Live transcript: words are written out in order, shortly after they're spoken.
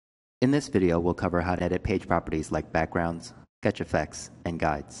In this video, we'll cover how to edit page properties like backgrounds, sketch effects, and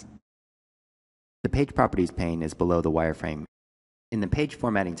guides. The Page Properties pane is below the wireframe. In the Page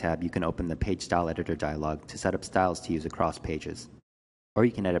Formatting tab, you can open the Page Style Editor dialog to set up styles to use across pages, or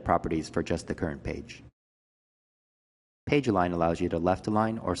you can edit properties for just the current page. Page Align allows you to left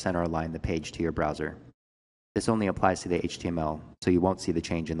align or center align the page to your browser. This only applies to the HTML, so you won't see the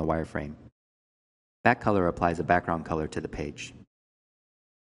change in the wireframe. Back Color applies a background color to the page.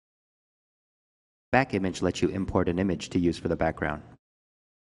 Back Image lets you import an image to use for the background.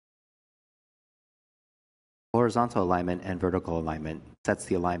 Horizontal alignment and vertical alignment sets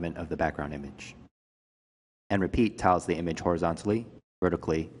the alignment of the background image. And Repeat tiles the image horizontally,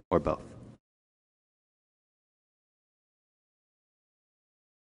 vertically, or both.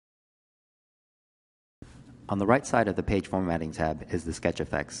 On the right side of the Page Formatting tab is the Sketch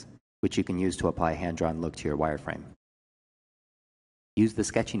Effects, which you can use to apply a hand-drawn look to your wireframe. Use the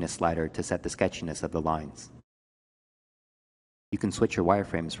sketchiness slider to set the sketchiness of the lines. You can switch your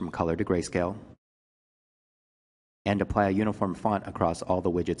wireframes from color to grayscale and apply a uniform font across all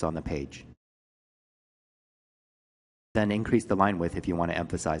the widgets on the page. Then increase the line width if you want to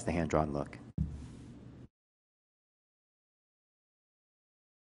emphasize the hand-drawn look.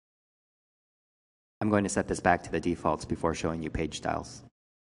 I'm going to set this back to the defaults before showing you page styles.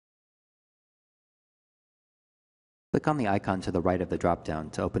 Click on the icon to the right of the dropdown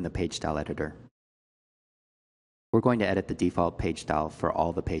to open the Page Style Editor. We're going to edit the default page style for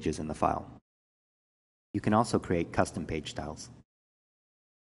all the pages in the file. You can also create custom page styles.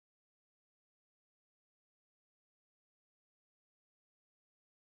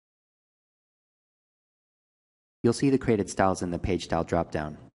 You'll see the created styles in the Page Style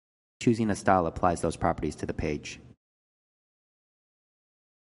dropdown. Choosing a style applies those properties to the page.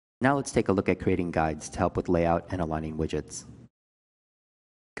 Now let's take a look at creating guides to help with layout and aligning widgets.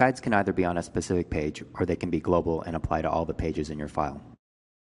 Guides can either be on a specific page or they can be global and apply to all the pages in your file.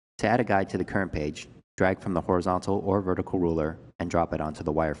 To add a guide to the current page, drag from the horizontal or vertical ruler and drop it onto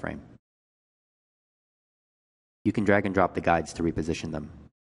the wireframe. You can drag and drop the guides to reposition them.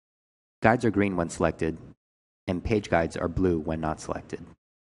 Guides are green when selected, and page guides are blue when not selected.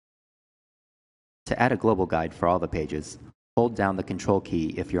 To add a global guide for all the pages, hold down the Control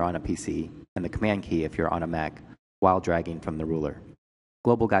key if you're on a PC and the Command key if you're on a Mac while dragging from the ruler.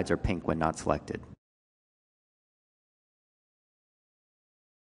 Global guides are pink when not selected.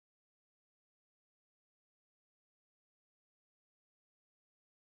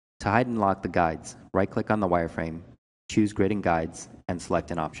 To hide and lock the guides, right-click on the wireframe, choose Grid and Guides, and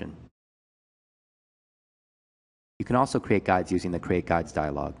select an option. You can also create guides using the Create Guides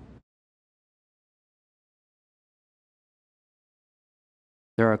dialog.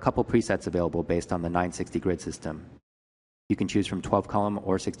 There are a couple presets available based on the 960 grid system. You can choose from 12-column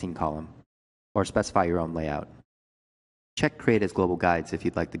or 16-column, or specify your own layout. Check Create as Global Guides if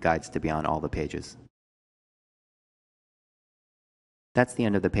you'd like the guides to be on all the pages. That's the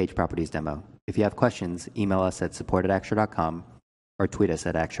end of the Page Properties demo. If you have questions, email us at support@axure.com or tweet us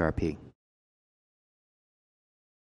at AxureRP.